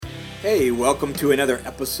Hey, welcome to another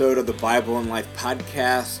episode of the Bible and Life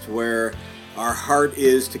podcast, where our heart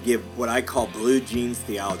is to give what I call blue jeans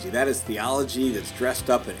theology. That is theology that's dressed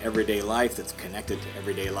up in everyday life, that's connected to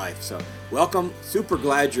everyday life. So welcome, super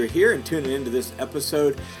glad you're here and tuning into this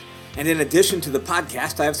episode. And in addition to the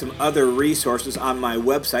podcast, I have some other resources on my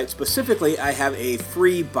website. Specifically, I have a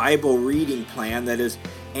free Bible reading plan that is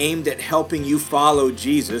aimed at helping you follow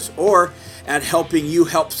Jesus or at helping you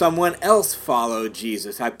help someone else follow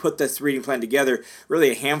Jesus. I put this reading plan together really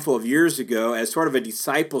a handful of years ago as sort of a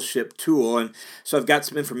discipleship tool, and so I've got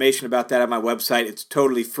some information about that on my website. It's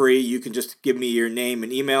totally free. You can just give me your name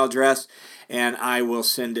and email address, and I will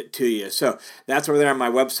send it to you. So that's over there on my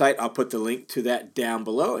website. I'll put the link to that down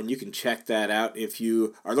below, and you can check that out if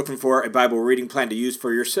you are looking for a Bible reading plan to use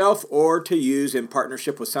for yourself or to use in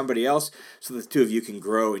partnership with somebody else so the two of you can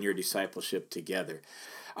grow in your discipleship together.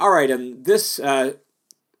 All right, in this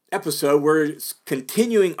episode, we're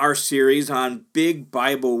continuing our series on big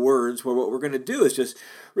Bible words, where what we're going to do is just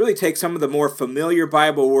really take some of the more familiar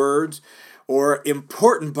Bible words or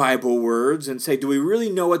important Bible words and say, do we really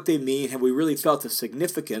know what they mean? Have we really felt the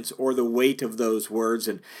significance or the weight of those words?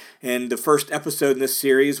 And the first episode in this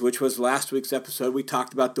series, which was last week's episode, we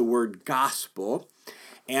talked about the word gospel.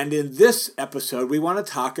 And in this episode, we want to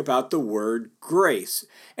talk about the word grace,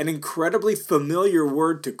 an incredibly familiar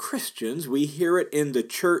word to Christians. We hear it in the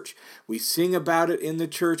church. We sing about it in the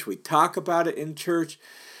church. We talk about it in church.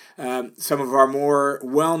 Some of our more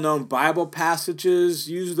well-known Bible passages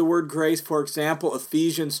use the word grace. For example,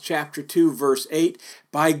 Ephesians chapter 2, verse 8,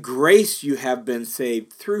 by grace you have been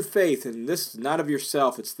saved through faith, and this is not of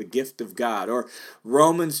yourself, it's the gift of God. Or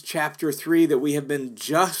Romans chapter 3, that we have been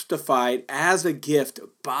justified as a gift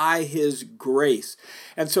by His grace.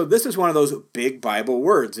 And so this is one of those big Bible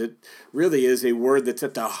words. It really is a word that's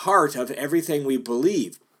at the heart of everything we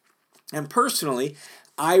believe. And personally,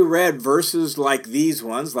 I read verses like these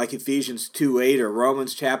ones, like Ephesians 2:8 or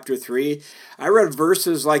Romans chapter 3. I read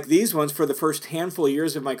verses like these ones for the first handful of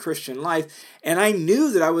years of my Christian life, and I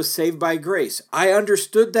knew that I was saved by grace. I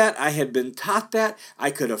understood that. I had been taught that.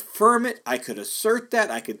 I could affirm it. I could assert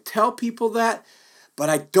that. I could tell people that, but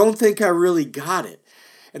I don't think I really got it.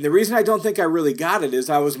 And the reason I don't think I really got it is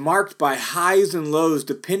I was marked by highs and lows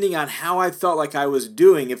depending on how I felt like I was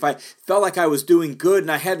doing. If I felt like I was doing good and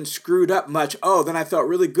I hadn't screwed up much, then I felt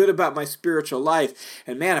really good about my spiritual life.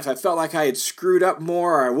 And man, if I felt like I had screwed up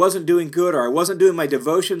more, or I wasn't doing good, or I wasn't doing my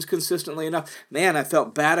devotions consistently enough, man, I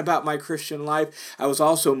felt bad about my Christian life. I was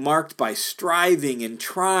also marked by striving and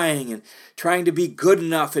trying to be good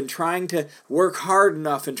enough and trying to work hard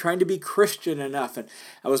enough and trying to be Christian enough. And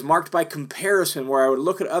I was marked by comparison, where I would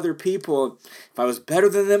look at other people. If I was better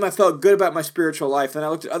than them, I felt good about my spiritual life. And I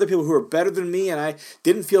looked at other people who were better than me, and I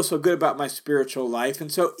didn't feel so good about my spiritual life.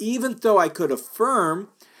 And so even though I could affirm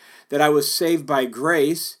that I was saved by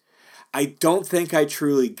grace, I don't think I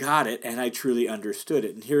truly got it and I truly understood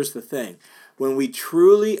it. And here's the thing. When we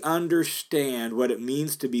truly understand what it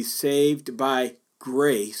means to be saved by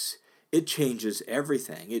grace, it changes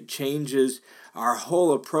everything. It changes our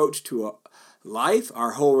whole approach to life,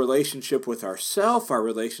 our whole relationship with ourselves, our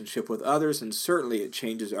relationship with others, and certainly it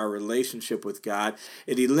changes our relationship with God.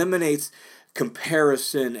 It eliminates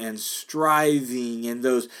comparison and striving and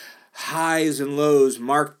those highs and lows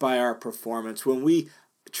marked by our performance. When we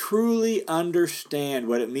truly understand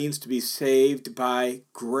what it means to be saved by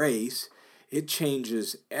grace, it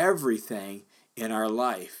changes everything in our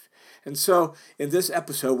life. And so, in this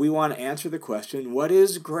episode, we want to answer the question, what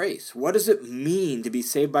is grace? What does it mean to be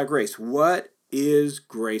saved by grace? What is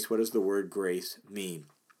grace? What does the word grace mean?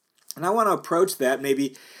 And I want to approach that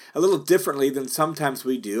maybe a little differently than sometimes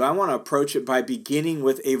we do. I want to approach it by beginning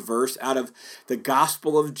with a verse out of the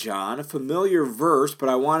Gospel of John, a familiar verse, but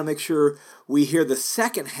I want to make sure we hear the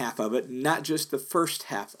second half of it, not just the first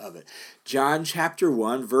half of it. John chapter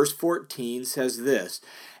 1, verse 14 says this,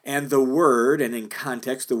 and the Word, and in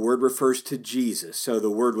context, the Word refers to Jesus. So the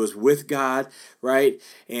Word was with God, right?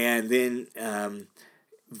 And then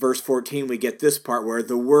verse 14, we get this part where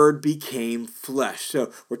the Word became flesh.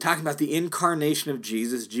 So we're talking about the incarnation of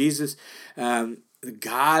Jesus. Jesus,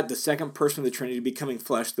 God, the second person of the Trinity, becoming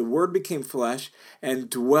flesh. The Word became flesh and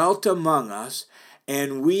dwelt among us,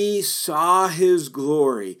 and we saw His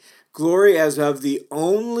glory. Glory as of the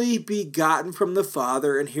only begotten from the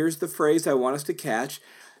Father. And here's the phrase I want us to catch.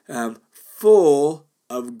 Full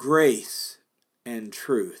of grace and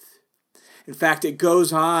truth. In fact, it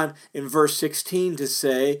goes on in verse 16 to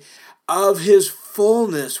say, of His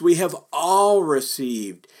fullness we have all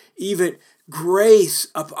received, even grace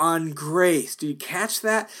upon grace. Do you catch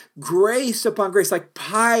that? Grace upon grace, like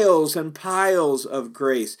piles and piles of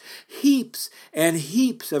grace. Heaps and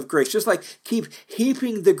heaps of grace. Just like keep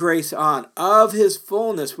heaping the grace on. Of his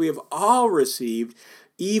fullness we have all received,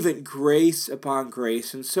 even grace upon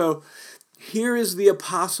grace. And so here is the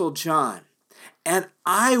Apostle John, an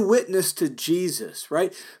eyewitness to Jesus,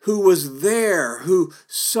 right? Who was there, who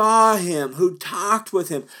saw him, who talked with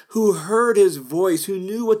him, who heard his voice, who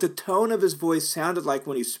knew what the tone of his voice sounded like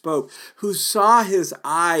when he spoke, who saw his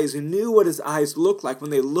eyes and knew what his eyes looked like when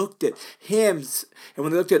they looked at him and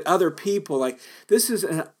when they looked at other people. Like, this is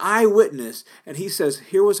an eyewitness. And he says,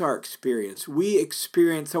 here was our experience. We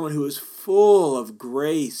experienced someone who was full of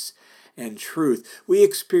grace and truth. We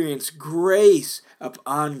experience grace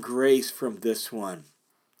upon grace from this one.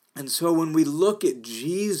 And so when we look at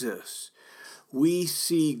Jesus, we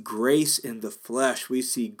see grace in the flesh. We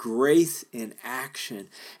see grace in action.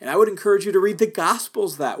 And I would encourage you to read the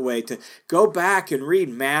Gospels that way, to go back and read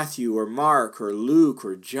Matthew or Mark or Luke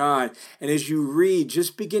or John. And as you read,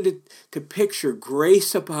 just begin to picture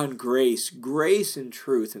grace upon grace, grace and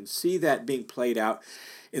truth, and see that being played out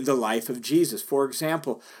in the life of Jesus. For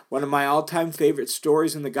example, one of my all-time favorite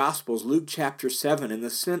stories in the Gospels, Luke chapter 7, and the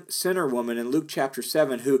sinner woman in Luke chapter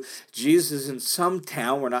 7, who Jesus is in some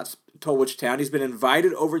town, we're not told which town. He's been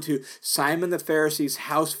invited over to Simon the Pharisee's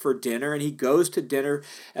house for dinner, and he goes to dinner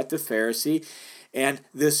at the Pharisee. And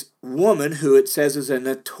this woman, who it says is a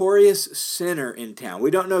notorious sinner in town.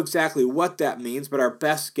 We don't know exactly what that means, but our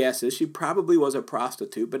best guess is she probably was a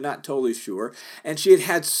prostitute, but not totally sure. And she had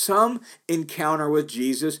had some encounter with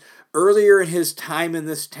Jesus earlier in his time in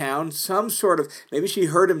this town, some sort of, maybe she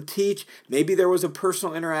heard him teach, maybe there was a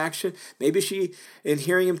personal interaction, maybe she, in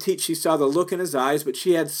hearing him teach, she saw the look in his eyes, but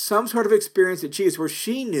she had some sort of experience at Jesus where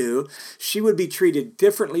she knew she would be treated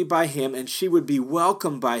differently by him and she would be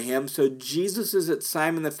welcomed by him. So Jesus is at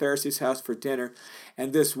Simon the Pharisee's house for dinner,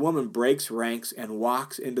 and this woman breaks ranks and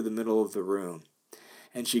walks into the middle of the room.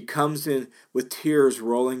 And she comes in with tears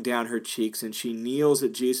rolling down her cheeks, and she kneels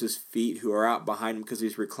at Jesus' feet, who are out behind him because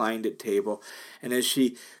he's reclined at table. And as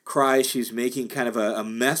she cries, she's making kind of a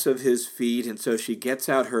mess of his feet. And so she gets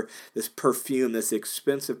out this perfume, this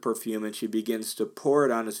expensive perfume, and she begins to pour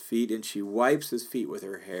it on his feet, and she wipes his feet with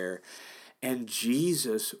her hair. And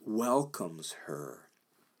Jesus welcomes her.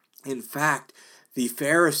 In fact, the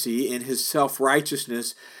Pharisee, in his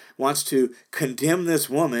self-righteousness, wants to condemn this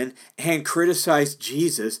woman and criticize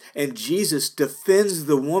Jesus, and Jesus defends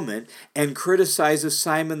the woman and criticizes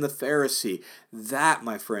Simon the Pharisee. That,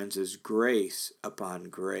 my friends, is grace upon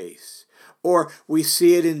grace. Or we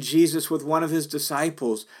see it in Jesus with one of his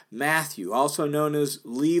disciples, Matthew, also known as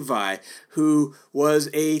Levi, who was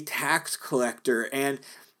a tax collector, and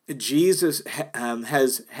Jesus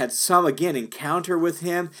has had some, again, encounter with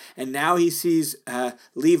him, and now he sees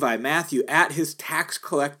Levi, Matthew, at his tax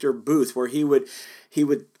collector booth, where he would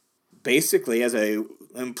basically, as a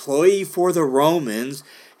employee for the Romans,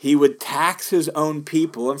 he would tax his own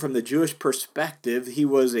people, and from the Jewish perspective, he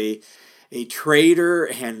was a traitor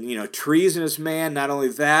and treasonous man. Not only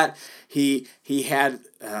that, he had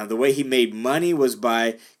the way he made money was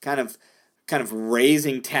by kind of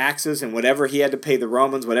raising taxes, and whatever he had to pay the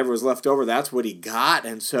Romans, whatever was left over, that's what he got.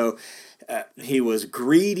 And so he was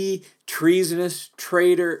greedy, treasonous,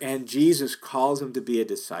 traitor, and Jesus calls him to be a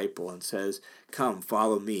disciple and says, "Come,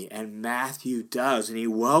 follow me." And Matthew does, and he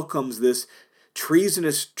welcomes this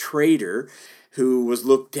treasonous traitor who was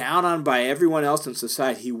looked down on by everyone else in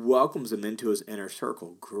society. He welcomes him into his inner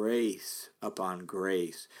circle. Grace upon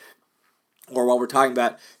grace. Or while we're talking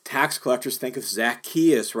about tax collectors, think of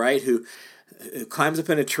Zacchaeus, right, who climbs up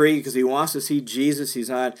in a tree because he wants to see Jesus.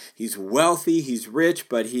 He's wealthy, he's rich,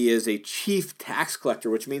 but he is a chief tax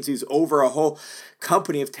collector, which means he's over a whole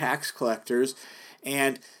company of tax collectors.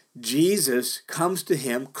 And Jesus comes to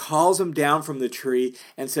him, calls him down from the tree,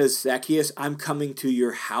 and says, "Zacchaeus, I'm coming to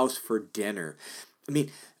your house for dinner." I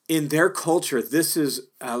mean, in their culture, this is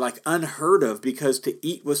like unheard of, because to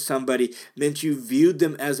eat with somebody meant you viewed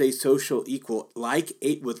them as a social equal, like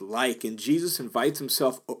ate with like. And Jesus invites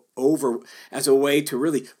himself over as a way to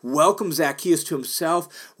really welcome Zacchaeus to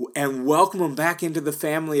himself and welcome him back into the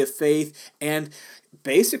family of faith, and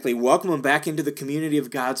basically welcome him back into the community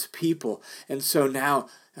of God's people. And so now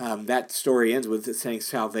that story ends with it saying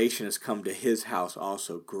salvation has come to his house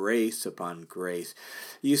also, grace upon grace.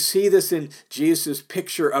 You see this in Jesus'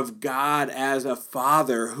 picture of God as a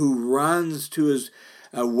father who runs to his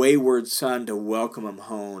wayward son to welcome him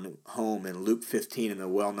home in Luke 15, in the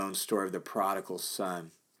well-known story of the prodigal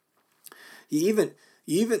son. He even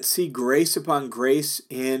You even see grace upon grace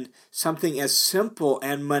in something as simple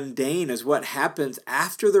and mundane as what happens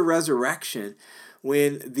after the resurrection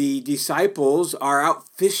when the disciples are out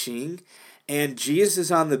fishing and Jesus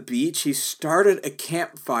is on the beach. He started a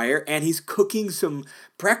campfire and he's cooking some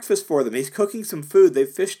breakfast for them. He's cooking some food. They've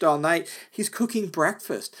fished all night. He's cooking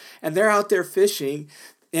breakfast and they're out there fishing.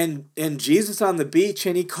 And Jesus on the beach,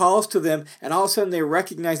 and he calls to them, and all of a sudden they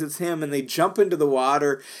recognize it's him, and they jump into the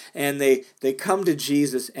water, and they come to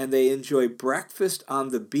Jesus, and they enjoy breakfast on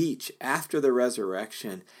the beach after the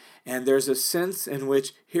resurrection. And there's a sense in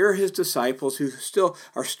which here are his disciples who still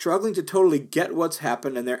are struggling to totally get what's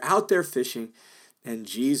happened, and they're out there fishing, and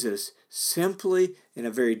Jesus simply, in a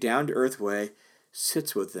very down-to-earth way,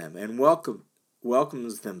 sits with them and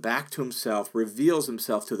welcomes them back to himself, reveals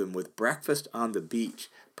himself to them with breakfast on the beach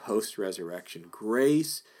post-resurrection.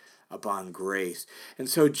 Grace upon grace. And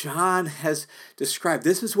so John has described,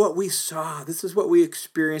 this is what we saw, this is what we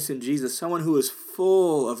experienced in Jesus, someone who is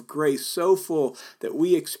full of grace, so full that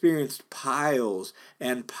we experienced piles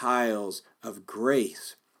and piles of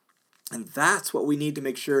grace. And that's what we need to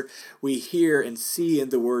make sure we hear and see in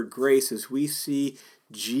the word grace as we see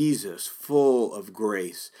Jesus full of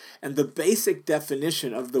grace. And the basic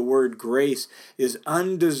definition of the word grace is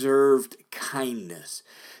undeserved kindness.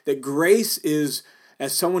 That grace is,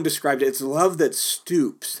 as someone described it, it's love that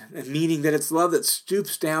stoops, meaning that it's love that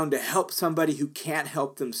stoops down to help somebody who can't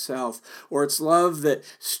help themselves, or it's love that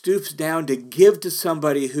stoops down to give to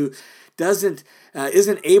somebody who isn't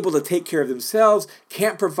able to take care of themselves,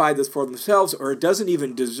 can't provide this for themselves, or doesn't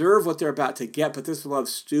even deserve what they're about to get, but this love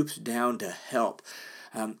stoops down to help.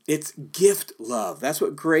 It's gift love. That's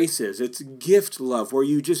what grace is. It's gift love, where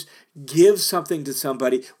you just give something to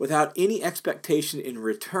somebody without any expectation in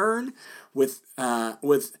return,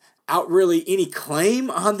 without really any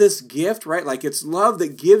claim on this gift, right? Like it's love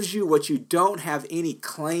that gives you what you don't have any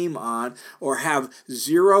claim on or have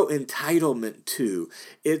zero entitlement to.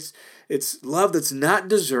 It's love that's not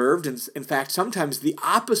deserved, and in fact, sometimes the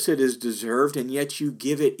opposite is deserved, and yet you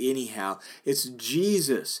give it anyhow. It's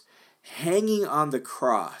Jesus hanging on the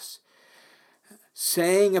cross,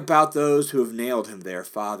 saying about those who have nailed him there,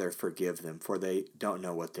 Father, forgive them, for they don't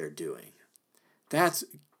know what they're doing. That's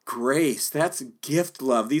grace. That's gift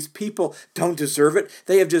love. These people don't deserve it.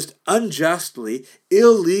 They have just unjustly,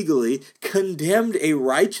 illegally condemned a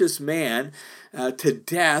righteous man to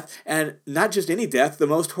death, and not just any death, the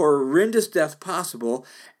most horrendous death possible.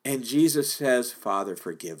 And Jesus says, Father,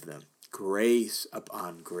 forgive them. Grace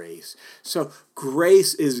upon grace. So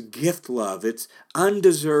grace is gift love. It's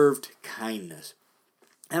undeserved kindness.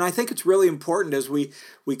 And I think it's really important as we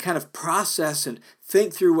kind of process and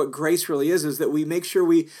think through what grace really is that we make sure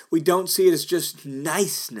we don't see it as just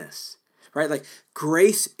niceness, right? Like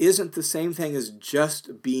grace isn't the same thing as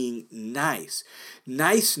just being nice.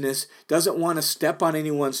 Niceness doesn't want to step on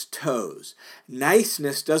anyone's toes.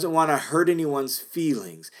 Niceness doesn't want to hurt anyone's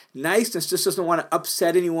feelings. Niceness just doesn't want to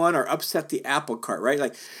upset anyone or upset the apple cart, right?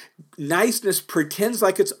 Like niceness pretends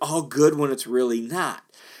like it's all good when it's really not.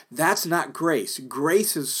 That's not grace.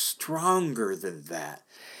 Grace is stronger than that.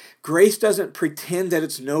 Grace doesn't pretend that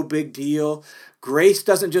it's no big deal. Grace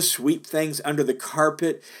doesn't just sweep things under the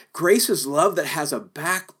carpet. Grace is love that has a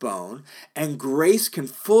backbone, and grace can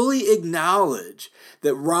fully acknowledge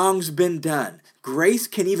that wrong's been done. Grace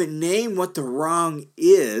can even name what the wrong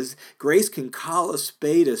is. Grace can call a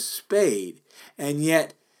spade, and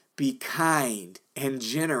yet be kind and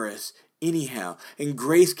generous anyhow. And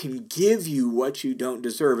grace can give you what you don't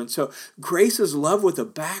deserve. And so grace is love with a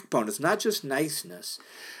backbone. It's not just niceness.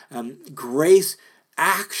 Grace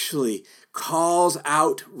actually calls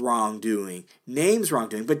out wrongdoing, names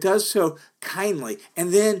wrongdoing, but does so kindly,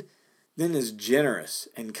 and then is generous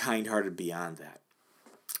and kind-hearted beyond that.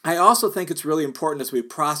 I also think it's really important as we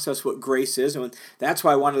process what grace is, and that's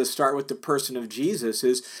why I wanted to start with the person of Jesus,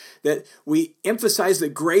 is that we emphasize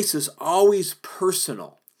that grace is always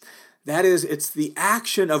personal. That is, it's the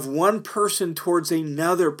action of one person towards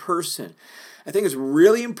another person. I think it's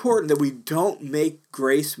really important that we don't make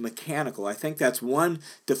grace mechanical. I think that's one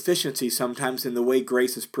deficiency sometimes in the way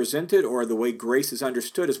grace is presented or the way grace is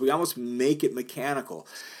understood, is we almost make it mechanical.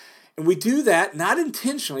 And we do that, not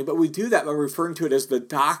intentionally, but we do that by referring to it as the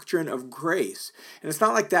doctrine of grace. And it's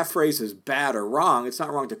not like that phrase is bad or wrong. It's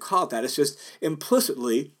not wrong to call it that. It's just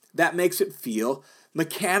implicitly that makes it feel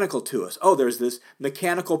mechanical to us. Oh, there's this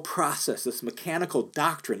mechanical process, this mechanical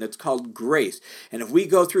doctrine that's called grace. And if we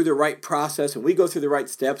go through the right process and we go through the right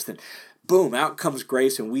steps, then boom, out comes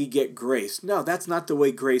grace and we get grace. No, that's not the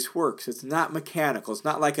way grace works. It's not mechanical. It's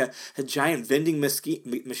not like a giant vending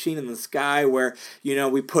machine in the sky where,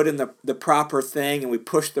 we put in the proper thing and we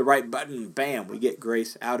push the right button and bam, we get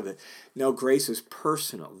grace out of it. No, grace is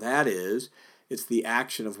personal. That is, it's the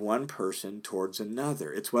action of one person towards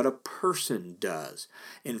another. It's what a person does.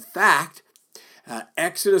 In fact,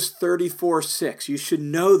 Exodus 34:6. You should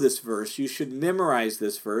know this verse. You should memorize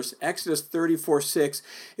this verse. Exodus 34:6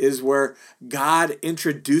 is where God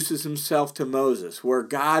introduces himself to Moses, where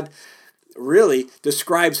God really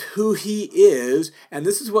describes who he is, and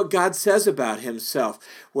this is what God says about himself,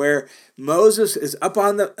 where Moses is up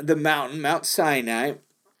on the mountain, Mount Sinai,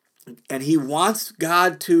 and he wants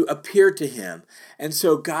God to appear to him. And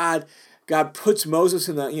so God puts Moses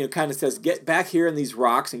in the, kind of says, get back here in these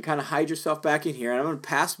rocks and kind of hide yourself back in here. And I'm going to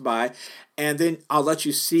pass by, and then I'll let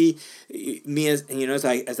you see me as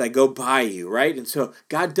I go by you, right? And so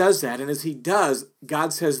God does that. And as he does,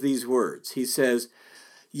 God says these words. He says,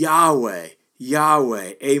 Yahweh,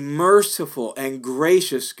 Yahweh, a merciful and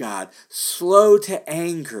gracious God, slow to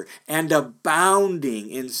anger and abounding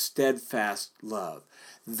in steadfast love.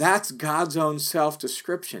 That's God's own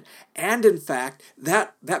self-description. And in fact,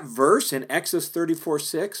 that verse in Exodus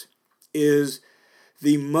 34:6 is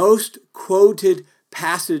the most quoted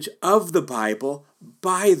passage of the Bible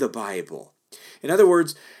by the Bible. In other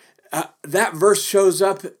words, that verse shows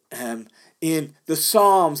up in the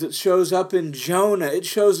Psalms, it shows up in Jonah, it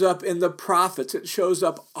shows up in the prophets, it shows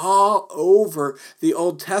up all over the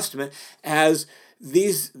Old Testament as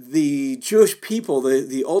the Jewish people,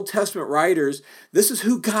 the Old Testament writers, this is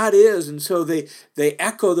who God is. And so they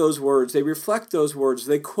echo those words, they reflect those words,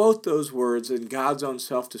 they quote those words in God's own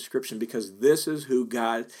self-description, because this is who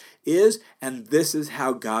God is and this is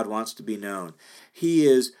how God wants to be known. He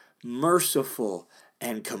is merciful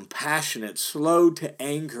and compassionate, slow to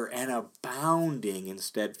anger, and abounding in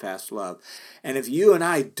steadfast love. And if you and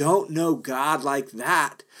I don't know God like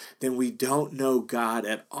that, then we don't know God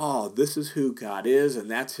at all. This is who God is, and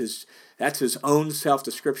that's his own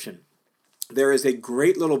self-description. There is a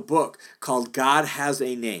great little book called God Has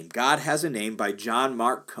a Name. God Has a Name by John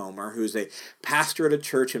Mark Comer, who's a pastor at a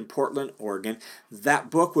church in Portland, Oregon. That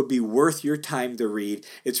book would be worth your time to read.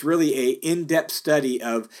 It's really an in-depth study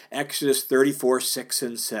of Exodus 34:6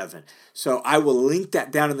 and 7. So I will link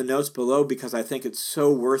that down in the notes below because I think it's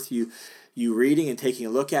so worth you reading and taking a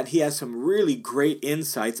look at. He has some really great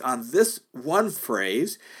insights on this one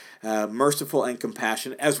phrase, merciful and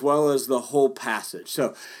compassionate, as well as the whole passage.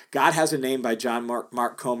 So God Has a Name by John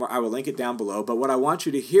Mark Comer. I will link it down below. But what I want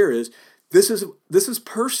you to hear is this is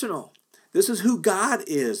personal. This is who God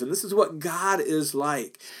is, and this is what God is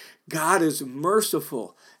like. God is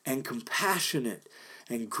merciful and compassionate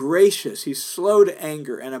and gracious. He's slow to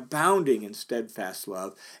anger and abounding in steadfast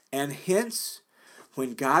love. And hence,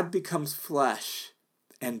 when God becomes flesh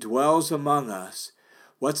and dwells among us,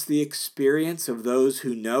 what's the experience of those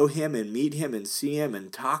who know him and meet him and see him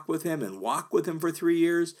and talk with him and walk with him for 3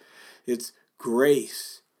 years? It's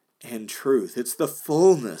grace and truth. It's the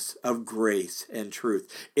fullness of grace and truth.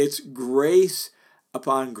 It's grace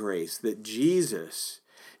upon grace, that Jesus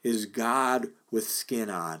is God with skin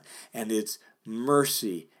on, and it's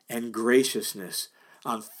mercy and graciousness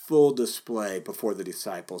on full display before the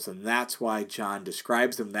disciples. And that's why John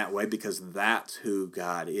describes them that way, because that's who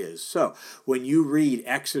God is. So when you read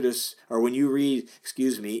Ephesians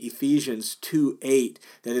 2:8,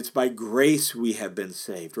 that it's by grace we have been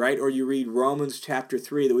saved, right? Or you read Romans chapter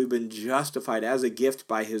 3, that we've been justified as a gift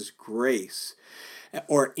by his grace,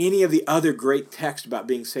 or any of the other great texts about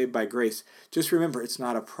being saved by grace, just remember, it's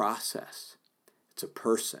not a process. It's a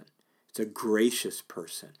person. It's a gracious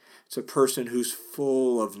person. It's a person who's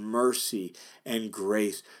full of mercy and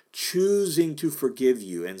grace, choosing to forgive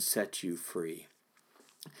you and set you free.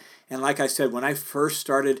 And like I said, when I first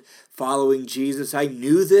started following Jesus, I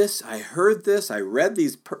knew this, I heard this, I read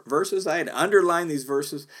these verses, I had underlined these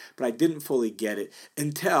verses, but I didn't fully get it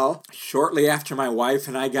until shortly after my wife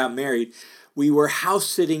and I got married. We were house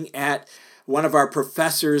sitting at one of our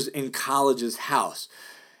professors in college's house.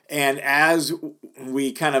 And as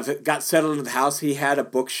we kind of got settled in the house, he had a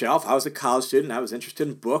bookshelf. I was a college student. I was interested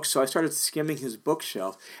in books, so I started skimming his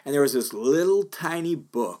bookshelf. And there was this little tiny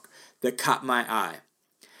book that caught my eye.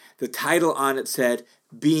 The title on it said,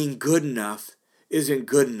 "Being Good Enough Isn't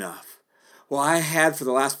Good Enough." Well, I had, for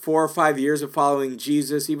the last 4 or 5 years of following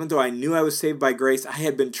Jesus, even though I knew I was saved by grace, I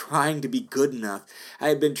had been trying to be good enough. I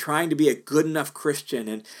had been trying to be a good enough Christian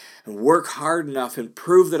and work hard enough and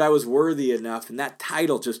prove that I was worthy enough. And that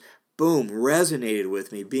title just, boom, resonated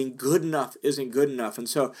with me. Being good enough isn't good enough. And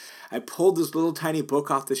so I pulled this little tiny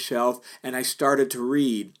book off the shelf and I started to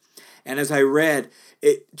read. And as I read,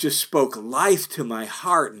 it just spoke life to my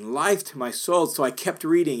heart and life to my soul. So I kept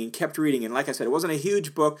reading and kept reading. And like I said, it wasn't a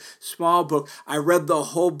huge book, small book. I read the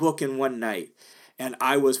whole book in one night. And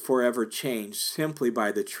I was forever changed simply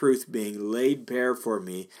by the truth being laid bare for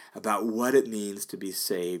me about what it means to be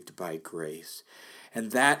saved by grace.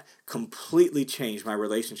 And that completely changed my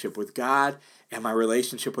relationship with God and my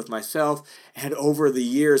relationship with myself. And over the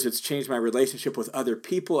years, it's changed my relationship with other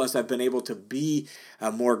people as I've been able to be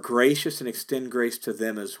more gracious and extend grace to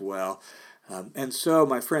them as well. And so,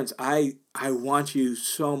 my friends, I want you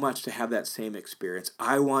so much to have that same experience.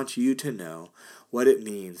 I want you to know what it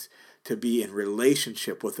means to be in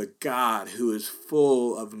relationship with a God who is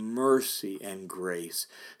full of mercy and grace,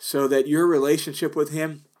 so that your relationship with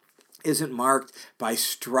Him isn't marked by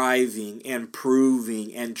striving and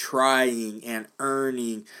proving and trying and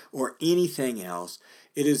earning or anything else.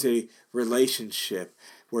 It is a relationship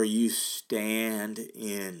where you stand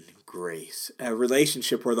in grace, a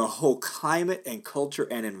relationship where the whole climate and culture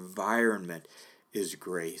and environment is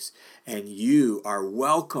grace. And you are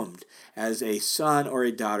welcomed as a son or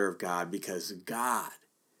a daughter of God because God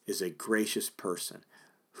is a gracious person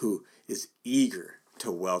who is eager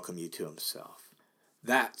to welcome you to Himself.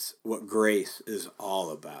 That's what grace is all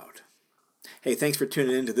about. Hey, thanks for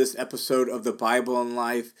tuning in to this episode of The Bible in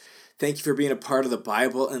Life. Thank you for being a part of the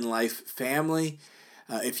Bible in Life family.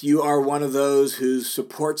 If you are one of those who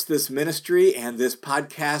supports this ministry and this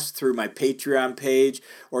podcast through my Patreon page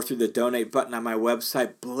or through the donate button on my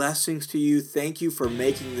website, blessings to you. Thank you for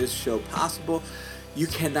making this show possible. You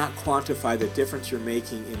cannot quantify the difference you're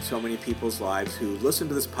making in so many people's lives who listen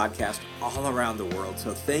to this podcast all around the world.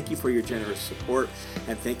 So thank you for your generous support,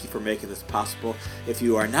 and thank you for making this possible. If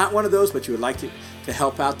you are not one of those, but you would like to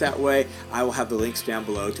help out that way, I will have the links down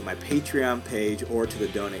below to my Patreon page or to the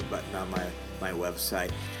donate button on my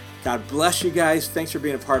website. God bless you guys. Thanks for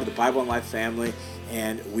being a part of the Bible in Life family,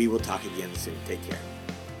 and we will talk again soon. Take care.